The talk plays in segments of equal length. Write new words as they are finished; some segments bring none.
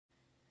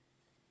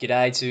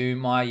G'day to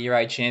my Year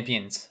 8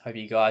 champions. Hope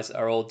you guys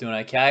are all doing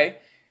okay.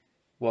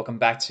 Welcome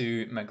back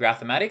to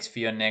Mathematics for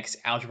your next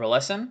algebra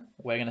lesson.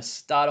 We're going to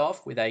start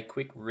off with a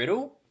quick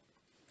riddle.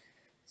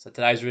 So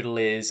today's riddle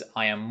is,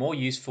 I am more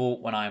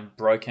useful when I am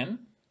broken.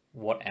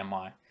 What am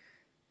I?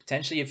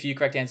 Potentially a few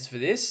correct answers for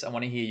this. I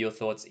want to hear your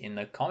thoughts in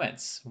the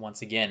comments.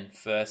 Once again,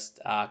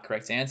 first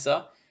correct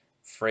answer,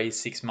 free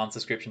 6-month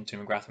subscription to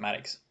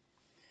Mathematics.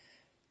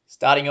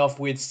 Starting off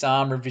with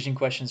some revision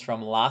questions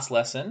from last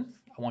lesson.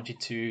 I want you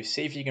to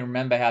see if you can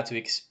remember how to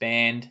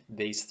expand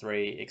these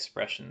three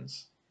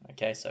expressions.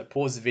 Okay, so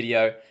pause the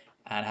video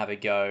and have a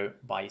go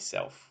by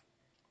yourself.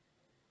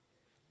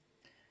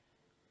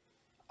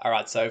 All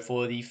right, so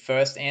for the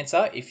first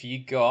answer, if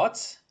you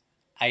got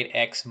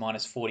 8x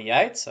minus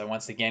 48, so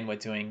once again, we're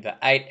doing the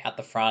 8 at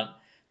the front,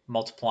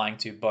 multiplying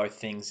to both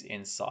things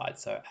inside.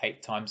 So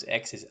 8 times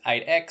x is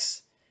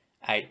 8x,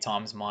 8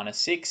 times minus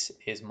 6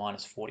 is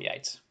minus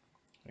 48.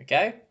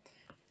 Okay,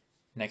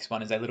 next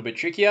one is a little bit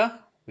trickier.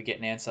 We get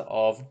an answer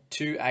of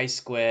 2a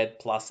squared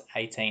plus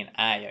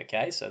 18a.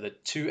 Okay, so the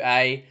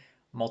 2a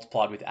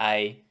multiplied with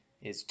a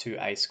is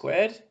 2a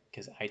squared,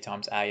 because a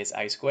times a is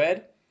a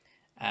squared.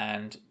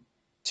 And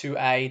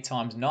 2a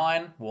times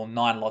 9, well,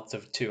 9 lots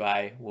of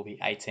 2a will be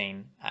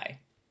 18a.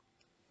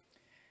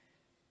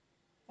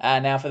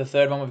 Now for the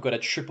third one, we've got a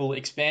triple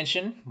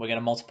expansion. We're going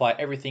to multiply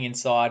everything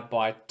inside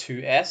by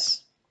 2s.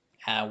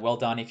 Well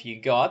done if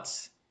you got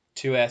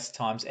 2s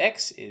times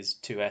x is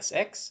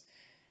 2sx.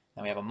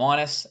 Then we have a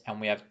minus,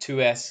 and we have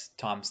 2s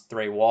times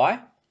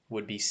 3y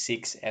would be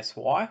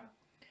 6sy.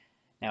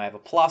 Now we have a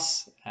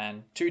plus,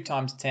 and 2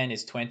 times 10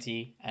 is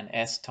 20, and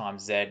s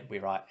times z, we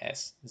write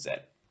sz.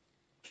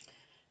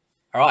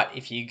 All right,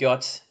 if you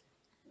got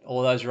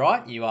all of those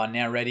right, you are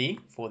now ready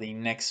for the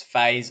next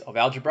phase of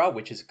algebra,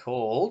 which is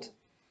called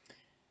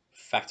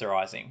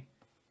factorising.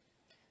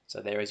 So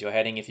there is your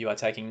heading if you are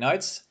taking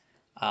notes.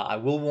 I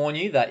will warn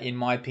you that, in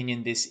my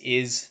opinion, this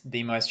is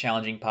the most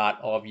challenging part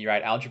of Year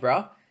 8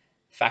 algebra.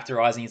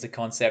 Factorising is a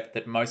concept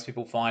that most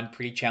people find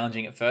pretty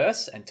challenging at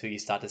first until you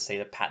start to see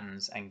the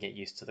patterns and get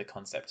used to the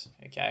concept,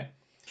 okay?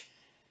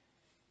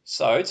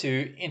 So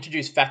to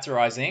introduce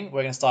factorising,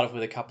 we're going to start off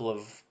with a couple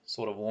of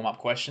sort of warm-up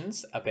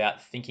questions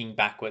about thinking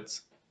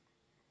backwards.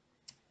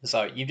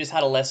 So you've just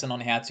had a lesson on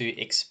how to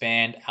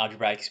expand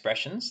algebraic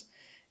expressions.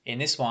 In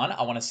this one,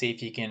 I want to see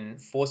if you can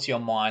force your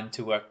mind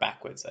to work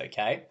backwards,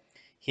 okay?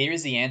 Here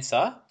is the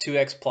answer,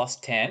 2x plus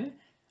 10,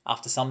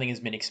 after something has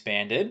been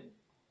expanded.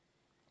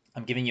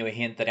 I'm giving you a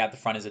hint that out the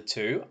front is a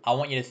 2. I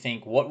want you to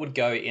think what would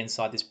go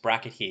inside this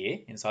bracket here,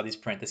 inside these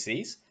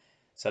parentheses,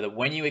 so that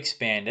when you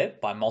expand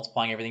it by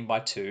multiplying everything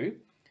by 2,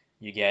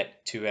 you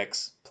get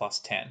 2x plus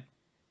 10.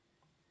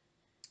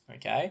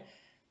 Okay,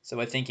 so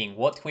we're thinking,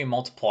 what can we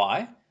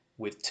multiply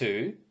with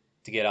 2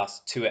 to get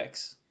us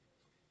 2x?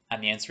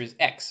 And the answer is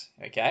x,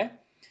 okay?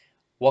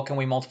 What can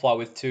we multiply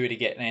with 2 to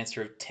get an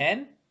answer of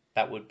 10?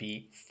 That would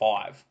be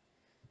 5.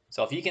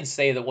 So if you can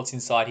see that what's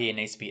inside here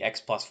needs to be x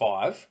plus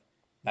 5,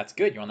 that's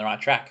good, you're on the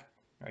right track.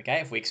 Okay,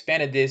 if we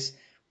expanded this,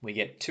 we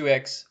get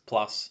 2x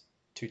plus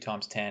 2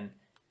 times 10,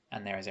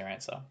 and there is our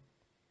answer. A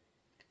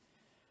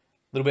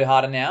little bit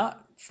harder now.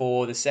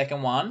 For the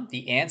second one,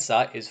 the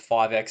answer is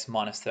 5x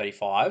minus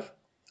 35.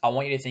 I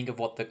want you to think of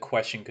what the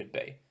question could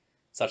be,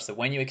 such that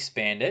when you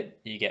expand it,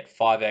 you get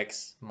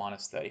 5x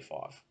minus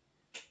 35.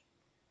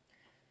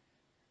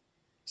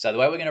 So the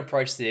way we're going to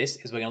approach this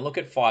is we're going to look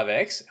at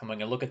 5x, and we're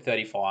going to look at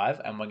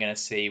 35, and we're going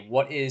to see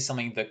what is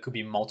something that could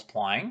be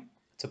multiplying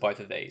to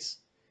both of these.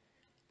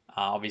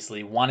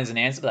 Obviously, 1 is an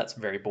answer, but that's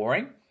very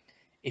boring.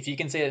 If you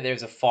can see that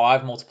there's a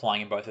 5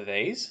 multiplying in both of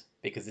these,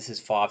 because this is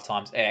 5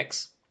 times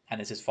x, and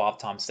this is 5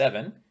 times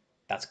 7,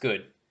 that's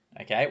good.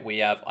 Okay, we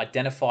have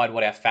identified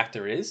what our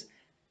factor is.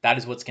 That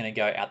is what's going to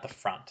go out the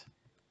front,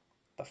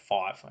 the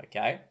 5,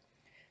 okay?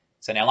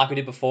 So now, like we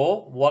did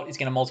before, what is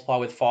going to multiply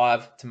with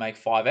 5 to make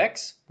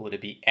 5x? Well,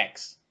 it'll be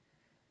x.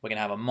 We're going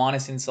to have a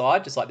minus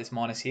inside, just like this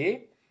minus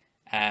here,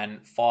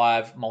 and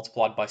 5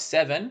 multiplied by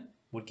 7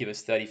 would give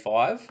us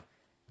 35.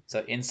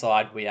 So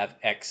inside we have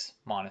x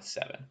minus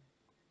 7.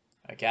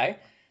 Okay,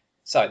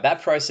 so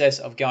that process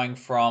of going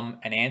from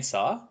an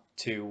answer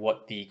to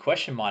what the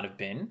question might have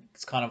been,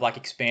 it's kind of like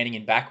expanding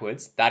in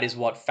backwards. That is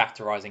what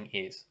factorising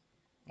is.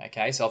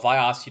 Okay, so if I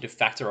asked you to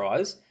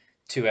factorise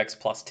 2x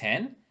plus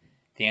 10,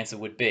 the answer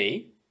would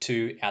be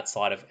 2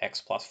 outside of x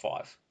plus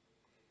 5.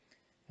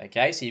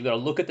 Okay, so you've got to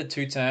look at the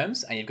two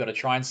terms and you've got to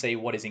try and see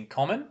what is in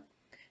common,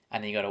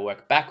 and then you've got to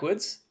work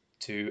backwards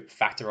to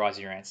factorize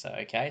your answer.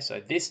 Okay,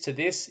 so this to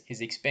this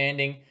is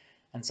expanding,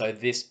 and so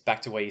this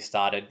back to where you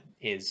started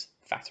is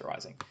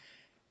factorizing.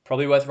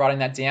 Probably worth writing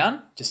that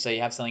down just so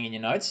you have something in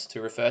your notes to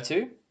refer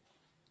to.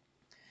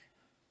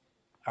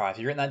 All right, if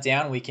you've written that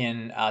down, we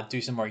can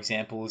do some more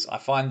examples. I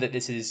find that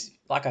this is,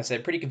 like I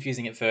said, pretty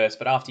confusing at first,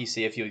 but after you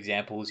see a few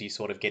examples, you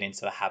sort of get into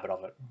the habit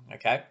of it,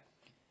 okay?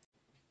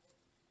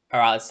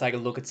 All right, let's take a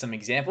look at some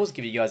examples,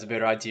 give you guys a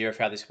better idea of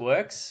how this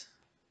works.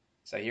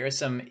 So here are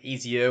some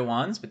easier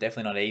ones, but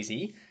definitely not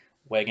easy.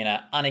 We're going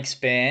to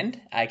unexpand,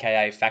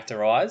 aka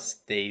factorize,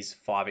 these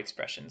 5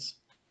 expressions.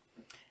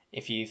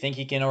 If you think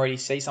you can already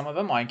see some of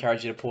them, I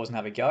encourage you to pause and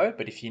have a go,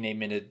 but if you need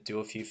me to do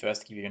a few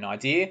first to give you an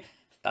idea,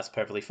 that's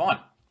perfectly fine.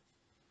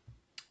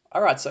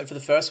 All right, so for the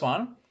first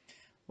one,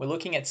 we're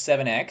looking at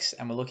 7x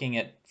and we're looking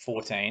at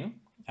 14,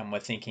 and we're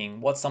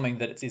thinking what's something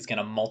that is going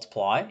to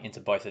multiply into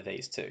both of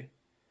these two.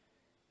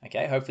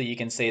 Okay, hopefully you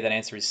can see that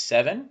answer is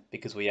 7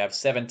 because we have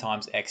 7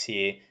 times x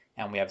here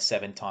and we have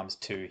 7 times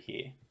 2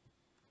 here.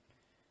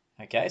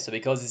 Okay, so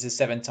because this is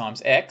 7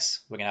 times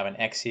x, we're going to have an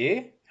x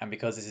here, and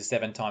because this is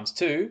 7 times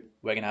 2,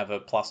 we're going to have a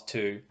plus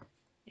 2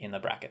 in the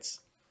brackets.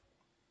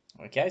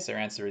 Okay, so our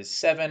answer is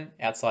 7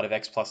 outside of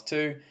x plus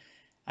 2.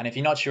 And if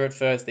you're not sure at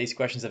first, these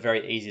questions are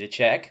very easy to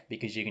check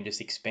because you can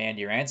just expand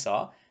your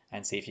answer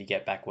and see if you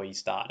get back where you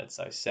started.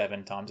 So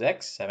 7 times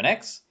x,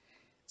 7x,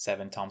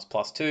 7 times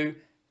plus 2,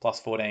 plus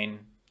 14,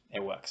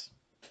 it works.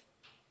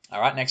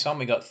 All right, next one,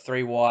 we got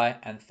 3y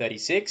and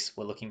 36.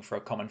 We're looking for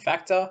a common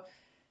factor.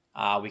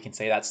 We can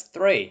see that's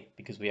 3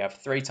 because we have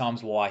 3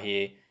 times y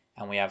here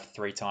and we have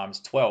 3 times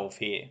 12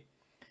 here.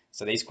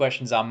 So these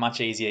questions are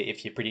much easier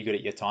if you're pretty good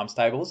at your times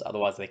tables.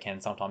 Otherwise, they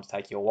can sometimes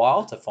take you a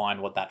while to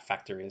find what that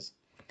factor is.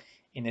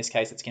 In this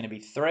case, it's going to be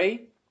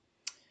 3.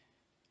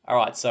 All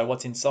right, so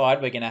what's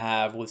inside? We're going to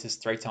have, well, this is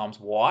 3 times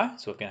y,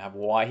 so we're going to have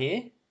y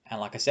here. And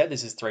like I said,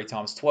 this is 3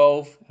 times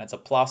 12, and it's a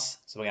plus,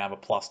 so we're going to have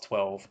a plus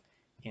 12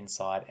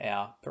 inside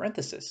our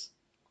parenthesis.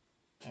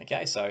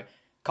 Okay, so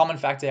common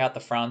factor out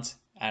the front,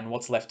 and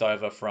what's left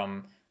over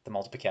from the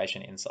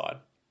multiplication inside.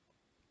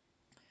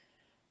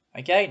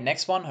 Okay,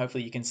 next one,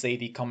 hopefully you can see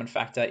the common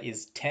factor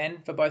is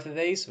 10 for both of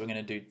these. So we're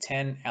going to do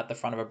 10 out the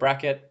front of a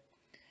bracket.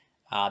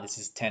 This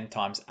is 10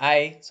 times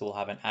a, so we'll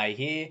have an a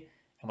here,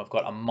 and we've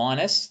got a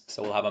minus,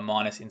 so we'll have a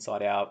minus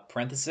inside our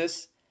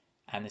parenthesis,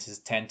 and this is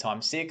 10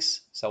 times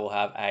 6, so we'll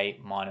have a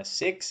minus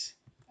 6,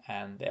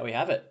 and there we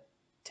have it,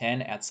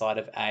 10 outside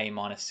of a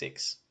minus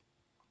 6.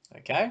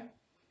 Okay.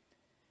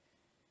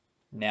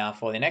 Now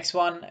for the next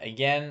one,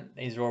 again,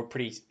 these are all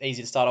pretty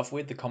easy to start off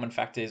with. The common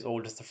factor is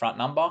all just the front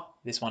number.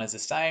 This one is the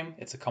same.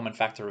 It's a common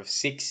factor of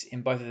 6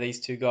 in both of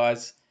these two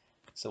guys.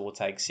 So we'll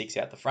take 6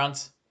 out the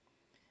front.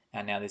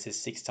 And now this is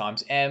 6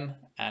 times m,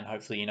 and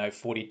hopefully you know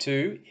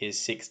 42 is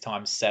 6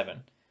 times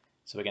 7.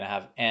 So we're going to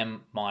have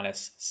m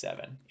minus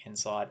 7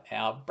 inside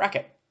our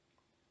bracket.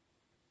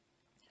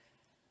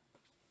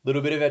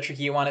 Little bit of a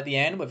trickier one at the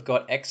end. We've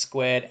got x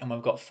squared and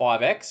we've got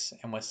 5x,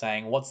 and we're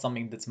saying what's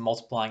something that's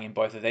multiplying in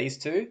both of these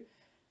two.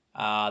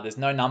 There's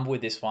no number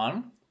with this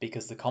one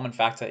because the common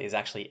factor is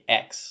actually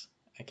x,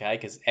 okay,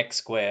 because x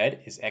squared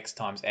is x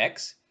times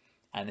x,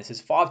 and this is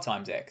 5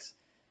 times x.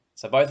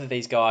 So both of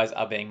these guys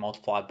are being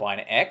multiplied by an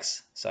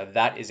x, so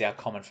that is our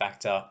common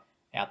factor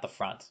out the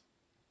front.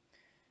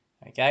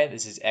 Okay,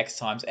 this is x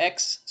times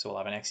x, so we'll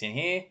have an x in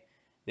here.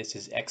 This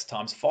is x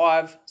times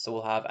 5, so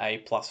we'll have a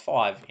plus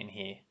 5 in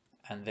here.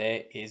 And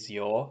there is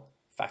your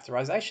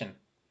factorization.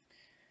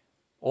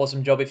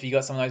 Awesome job if you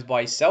got some of those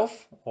by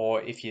yourself,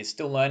 or if you're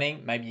still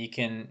learning, maybe you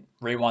can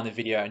rewind the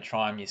video and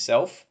try them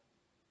yourself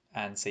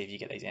and see if you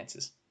get these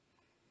answers.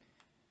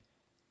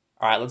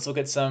 All right, let's look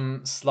at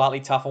some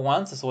slightly tougher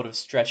ones to sort of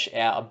stretch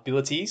our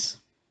abilities.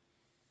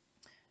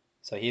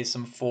 So here's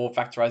some 4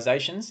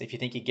 factorizations. If you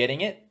think you're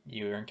getting it,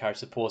 you're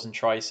encouraged to pause and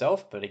try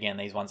yourself, but again,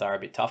 these ones are a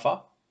bit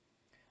tougher.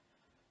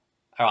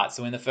 All right,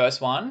 so in the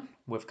first one,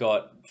 we've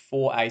got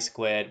 4a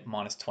squared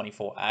minus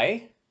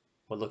 24a.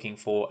 We're looking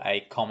for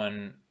a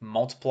common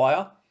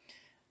multiplier.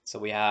 So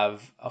we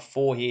have a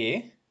 4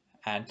 here,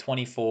 and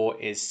 24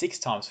 is 6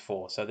 times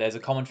 4. So there's a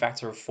common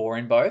factor of 4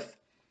 in both.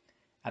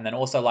 And then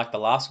also like the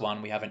last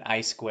one, we have an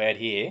a squared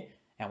here,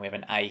 and we have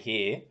an a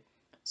here.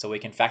 So we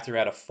can factor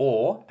out a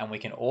 4, and we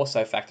can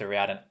also factor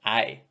out an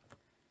a.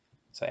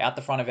 So out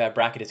the front of our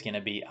bracket is going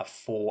to be a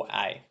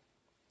 4a.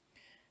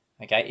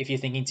 Okay, if you're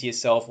thinking to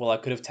yourself, well, I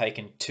could have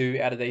taken 2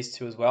 out of these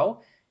two as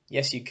well.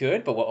 Yes, you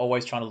could, but we're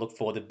always trying to look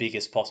for the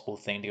biggest possible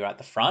thing to go at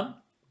the front,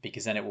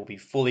 because then it will be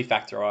fully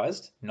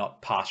factorized,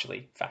 not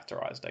partially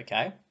factorized,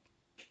 okay?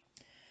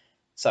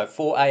 So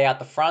 4a out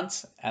the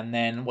front, and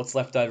then what's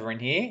left over in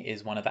here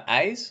is one of the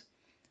a's.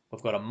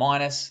 We've got a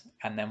minus,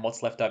 and then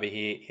what's left over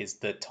here is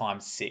the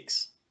times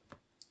 6,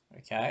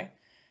 okay?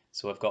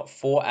 So we've got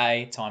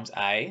 4a times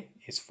a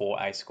is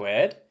 4a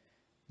squared,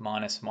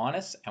 minus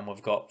minus, and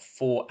we've got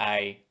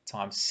 4a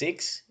times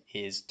 6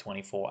 is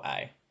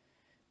 24a.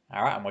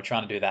 All right, and we're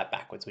trying to do that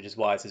backwards, which is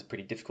why this is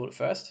pretty difficult at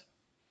first.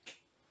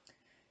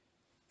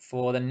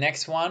 For the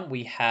next one,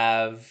 we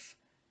have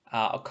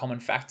a common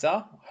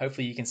factor.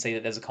 Hopefully you can see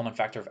that there's a common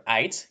factor of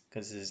 8,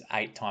 because this is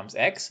 8 times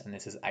x, and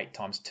this is 8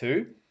 times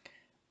 2.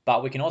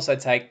 But we can also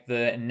take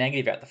the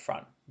negative out the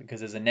front,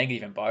 because there's a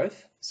negative in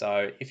both.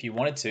 So if you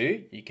wanted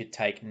to, you could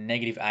take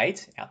negative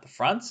 8 out the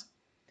front.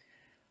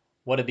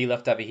 What would be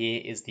left over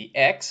here is the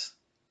x,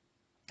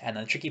 and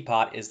the tricky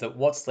part is that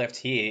what's left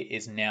here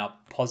is now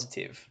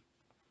positive.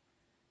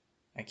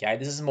 Okay,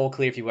 this is more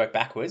clear if you work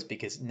backwards,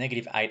 because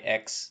negative 8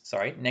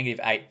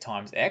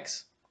 times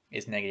x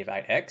is negative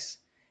 8x,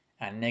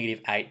 and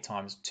negative 8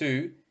 times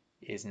 2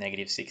 is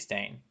negative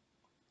 16.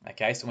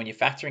 Okay, so when you're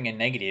factoring a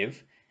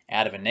negative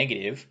out of a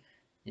negative,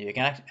 you're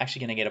actually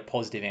going to get a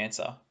positive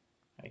answer.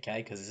 okay?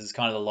 Because this is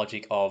kind of the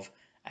logic of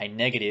a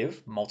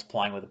negative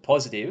multiplying with a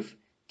positive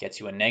gets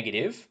you a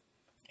negative.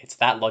 It's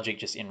that logic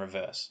just in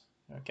reverse,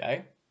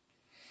 okay?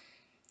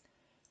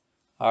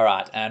 All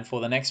right, and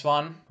for the next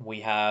one,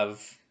 we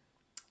have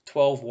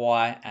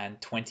 12y and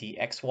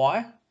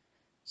 20xy.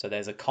 So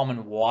there's a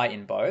common y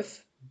in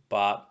both,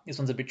 but this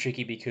one's a bit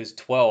tricky because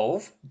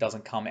 12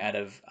 doesn't come out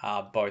of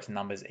both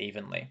numbers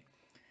evenly.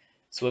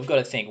 So we've got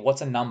to think,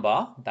 what's a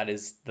number that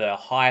is the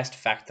highest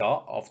factor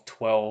of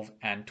 12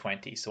 and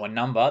 20? So a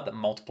number that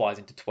multiplies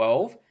into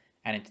 12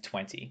 and into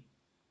 20.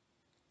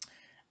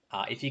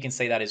 If you can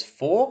see that is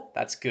 4,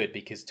 that's good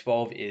because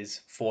 12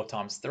 is 4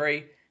 times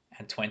 3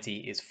 and 20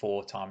 is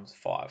 4 times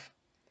 5.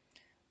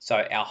 So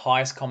our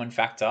highest common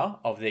factor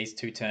of these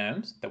two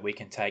terms that we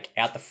can take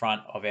out the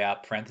front of our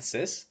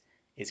parenthesis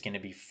is going to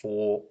be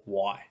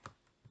 4y.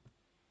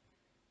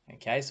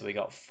 Okay, so we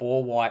got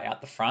 4y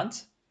out the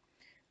front.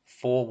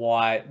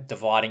 4y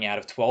dividing out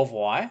of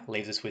 12y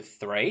leaves us with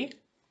 3.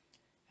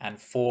 And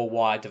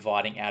 4y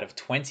dividing out of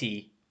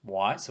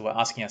 20y, so we're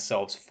asking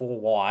ourselves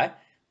 4y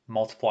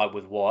multiplied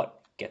with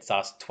what gets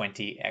us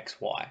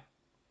 20xy. All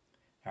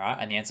right,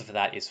 and the answer for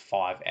that is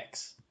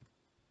 5x.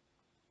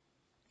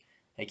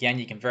 Again,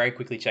 you can very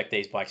quickly check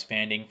these by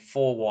expanding.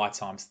 4y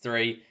times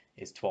 3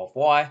 is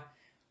 12y.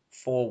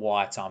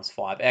 4y times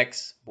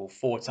 5x, well,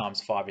 4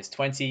 times 5 is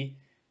 20.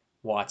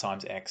 Y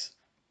times x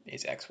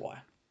is xy.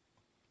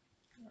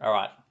 All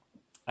right,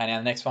 and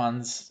our next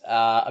one's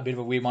a bit of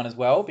a weird one as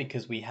well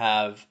because we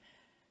have,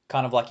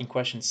 kind of like in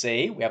question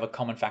C, we have a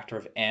common factor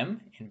of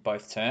m in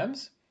both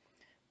terms,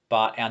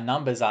 but our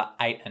numbers are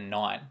 8 and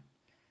 9.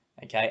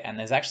 Okay, and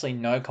there's actually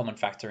no common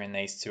factor in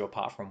these two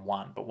apart from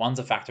 1, but 1's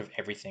a factor of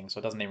everything, so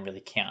it doesn't even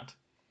really count.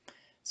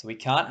 So we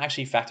can't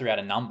actually factor out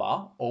a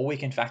number. All we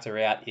can factor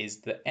out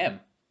is the m.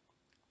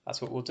 That's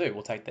what we'll do.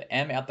 We'll take the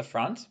m out the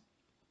front.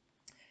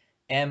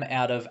 M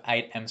out of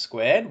 8m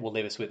squared will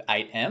leave us with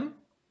 8m,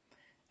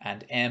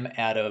 and m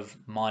out of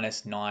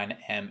minus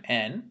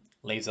 9mn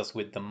leaves us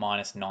with the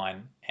minus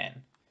 9n.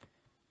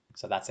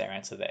 So that's our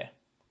answer there.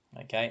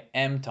 Okay,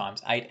 m times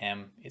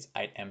 8m is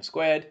 8m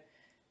squared.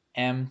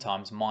 M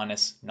times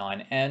minus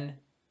 9n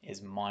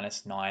is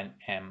minus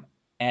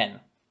 9mn.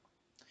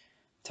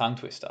 Tongue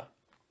twister.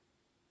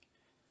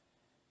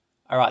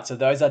 All right, so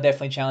those are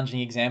definitely challenging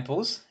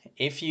examples.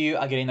 If you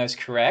are getting those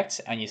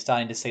correct and you're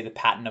starting to see the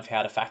pattern of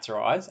how to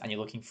factorize and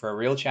you're looking for a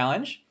real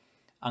challenge,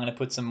 I'm going to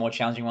put some more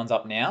challenging ones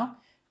up now.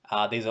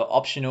 These are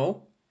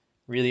optional,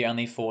 really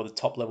only for the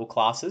top level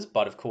classes,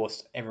 but of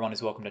course everyone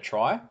is welcome to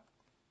try.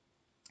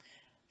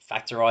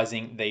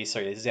 Factorizing these,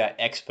 sorry, this is our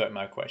expert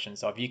mode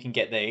questions. So if you can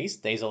get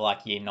these are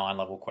like year 9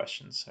 level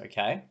questions,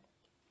 okay?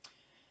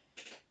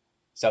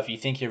 So if you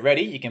think you're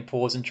ready, you can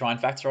pause and try and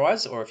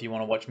factorize, or if you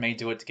want to watch me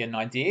do it to get an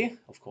idea,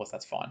 of course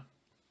that's fine.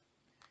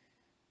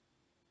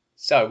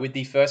 So with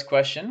the first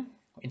question,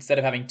 instead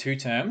of having 2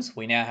 terms,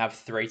 we now have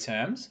 3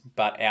 terms,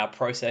 but our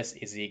process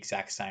is the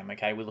exact same,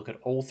 okay? We look at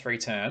all 3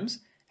 terms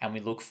and we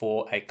look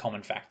for a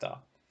common factor.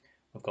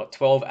 We've got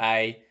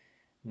 12a,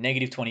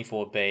 negative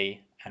 24b,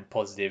 and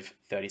positive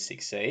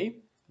 36c.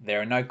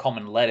 There are no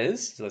common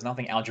letters, so there's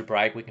nothing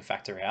algebraic we can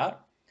factor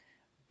out.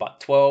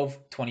 But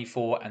 12,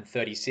 24, and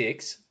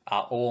 36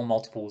 are all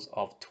multiples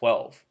of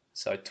 12.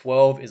 So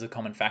 12 is a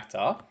common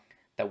factor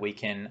that we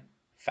can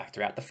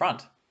factor out the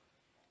front.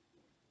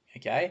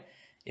 Okay,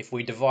 if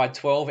we divide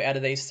 12 out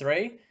of these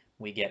 3,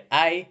 we get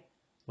a,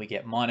 we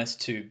get minus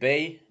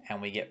 2b,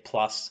 and we get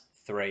plus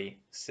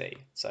 3c.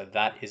 So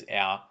that is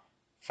our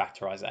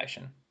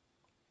factorization.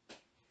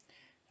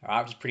 All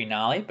right, which is pretty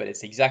gnarly, but it's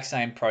the exact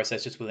same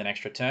process just with an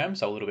extra term,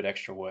 so a little bit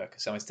extra work.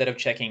 So instead of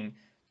checking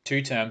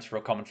 2 terms for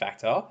a common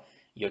factor,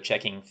 you're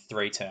checking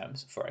 3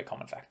 terms for a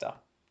common factor.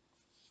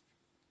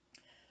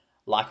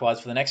 Likewise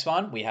for the next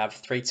one, we have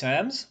 3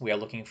 terms. We are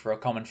looking for a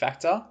common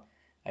factor.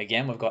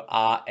 Again, we've got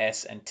R,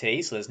 S, and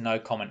T, so there's no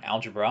common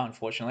algebra,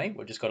 unfortunately.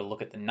 We've just got to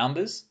look at the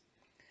numbers.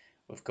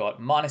 We've got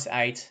minus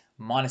 8,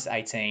 minus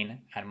 18,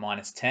 and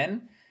minus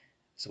 10.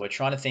 So we're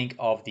trying to think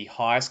of the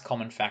highest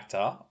common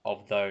factor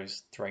of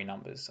those 3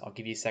 numbers. I'll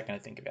give you a second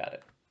to think about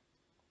it.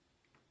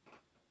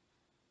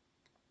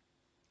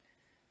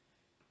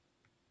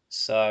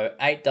 So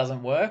 8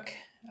 doesn't work.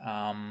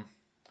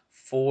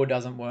 4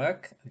 doesn't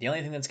work. The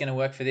only thing that's going to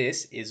work for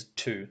this is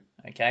 2.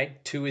 Okay,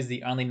 2 is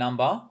the only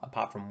number,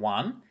 apart from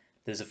 1,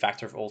 there's a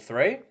factor of all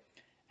 3.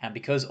 And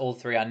because all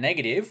 3 are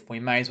negative, we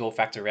may as well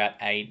factor out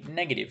a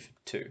negative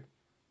 2.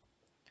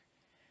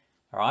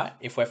 All right,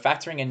 if we're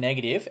factoring a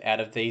negative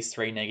out of these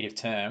 3 negative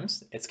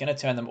terms, it's going to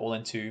turn them all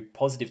into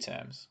positive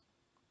terms.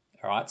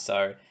 All right,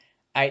 so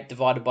 8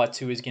 divided by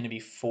 2 is going to be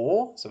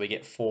 4, so we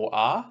get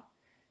 4r.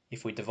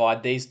 If we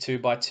divide these 2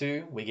 by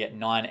 2, we get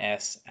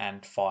 9s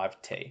and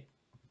 5t.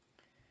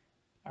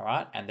 All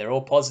right, and they're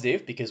all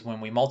positive because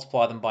when we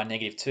multiply them by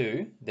negative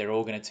 2, they're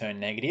all going to turn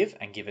negative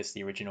and give us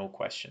the original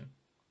question.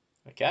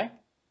 Okay?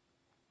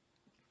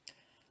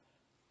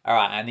 All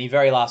right, and the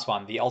very last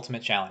one, the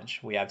ultimate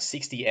challenge. We have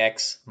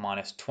 60x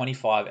minus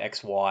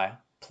 25xy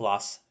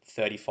plus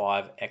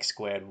 35x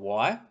squared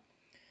y.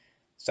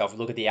 So if we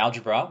look at the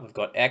algebra, we've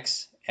got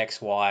x,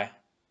 xy,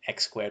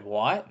 x squared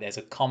y, there's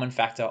a common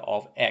factor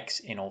of x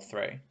in all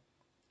three.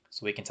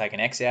 So we can take an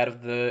x out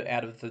of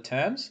the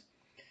terms.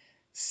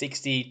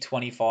 60,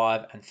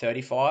 25, and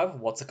 35.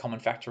 What's the common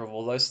factor of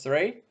all those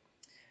three?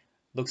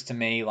 Looks to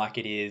me like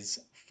it is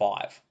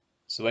 5.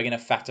 So we're going to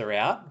factor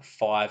out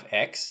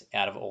 5x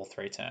out of all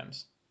three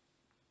terms.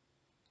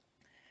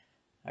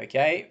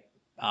 Okay,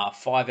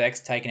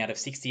 5x taken out of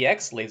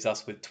 60x leaves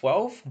us with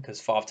 12,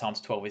 because 5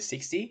 times 12 is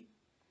 60.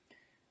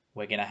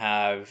 We're going to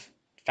have,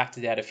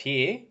 factored out of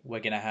here, we're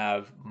going to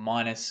have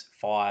minus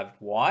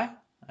 5y.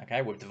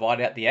 Okay, we've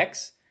divided out the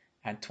x,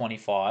 and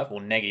 25,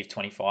 or negative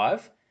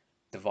 25,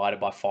 divided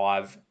by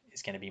 5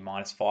 is going to be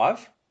minus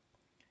 5.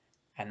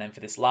 And then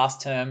for this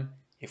last term,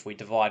 if we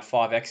divide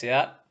 5x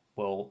out,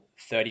 well,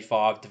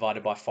 35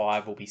 divided by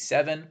 5 will be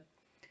 7.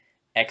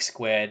 X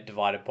squared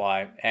divided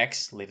by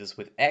x leaves us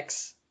with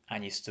x,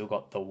 and you've still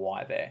got the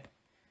y there.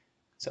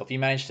 So if you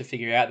manage to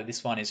figure out that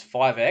this one is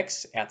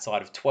 5x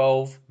outside of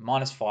 12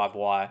 minus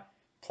 5y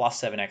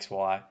plus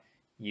 7xy,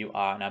 you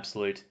are an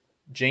absolute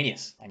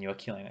genius, and you are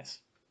killing this.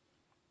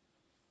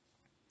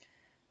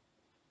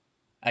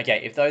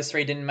 Okay, if those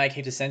three didn't make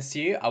heaps of sense to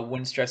you, I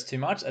wouldn't stress too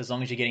much. As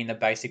long as you're getting the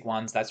basic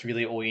ones, that's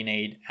really all you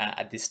need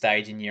at this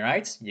stage in year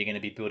 8. You're going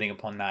to be building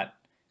upon that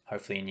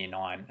hopefully in year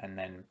 9, and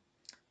then,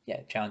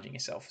 yeah, challenging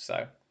yourself.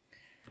 So,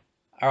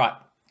 all right,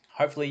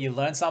 hopefully you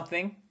learned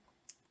something.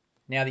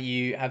 Now that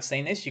you have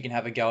seen this, you can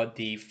have a go at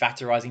the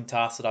factorizing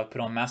tasks that I've put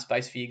on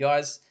MathSpace for you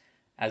guys.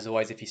 As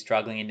always, if you're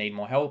struggling and need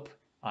more help,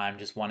 I'm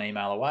just one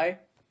email away.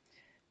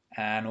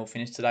 And we'll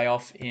finish today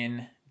off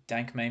in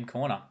Dank Meme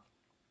Corner.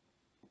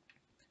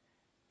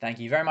 Thank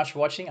you very much for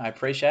watching. I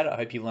appreciate it. I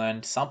hope you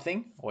learned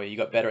something, or you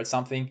got better at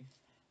something,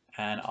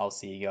 and I'll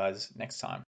see you guys next time.